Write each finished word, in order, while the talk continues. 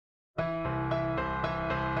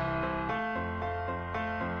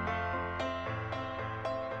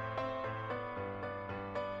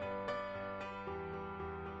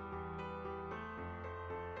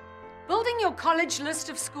Building your college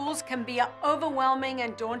list of schools can be an overwhelming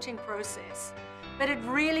and daunting process, but it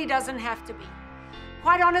really doesn't have to be.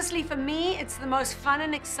 Quite honestly, for me, it's the most fun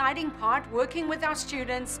and exciting part, working with our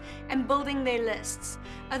students and building their lists.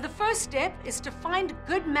 The first step is to find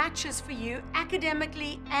good matches for you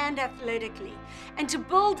academically and athletically, and to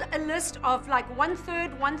build a list of like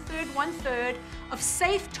 1/3, 1/3, 1/3 of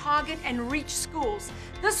safe, target, and reach schools.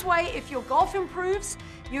 This way, if your golf improves,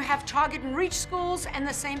 you have target and reach schools, and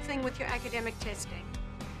the same thing with your academic testing.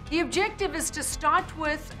 The objective is to start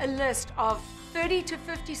with a list of 30 to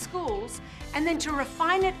 50 schools, and then to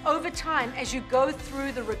refine it over time as you go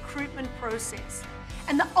through the recruitment process.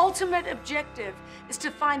 And the ultimate objective is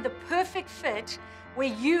to find the perfect fit where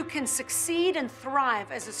you can succeed and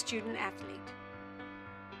thrive as a student athlete.